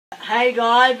Hey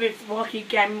guys, it's Rocky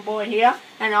Game Boy here,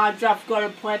 and I just got a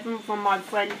present from my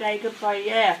friend Jacob, so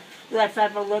yeah, let's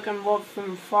have a look and what's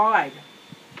inside.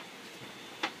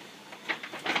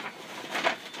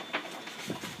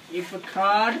 It's a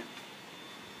card,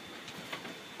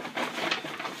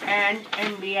 and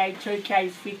NBA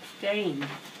 2K16.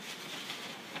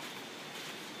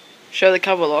 Show the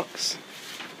cover, Locks.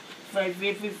 So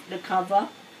this is the cover.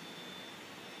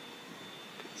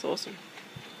 It's awesome.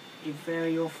 It's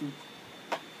very awesome.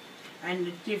 And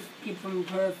the disc is in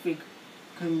perfect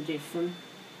condition.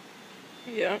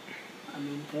 Yeah. I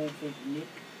mean perfect nick.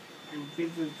 And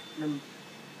this is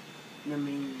the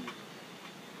meaning.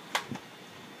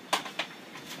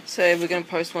 So we're going to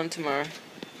post one tomorrow.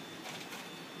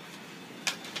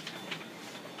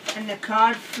 And the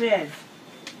card says,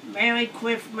 Merry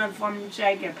Christmas from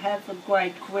Jacob. Have a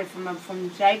great Christmas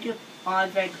from Jacob,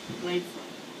 Isaac,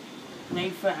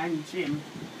 Lisa and Jim.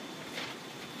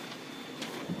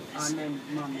 And then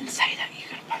Mummy. Say that you're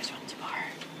going to post one tomorrow.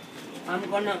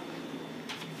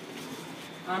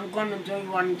 I'm gonna do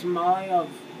one tomorrow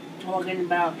talking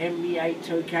about NBA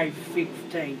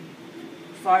 2K16.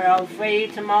 So I'll see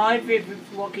you tomorrow. This is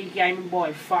Rocky Game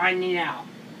Boy signing out.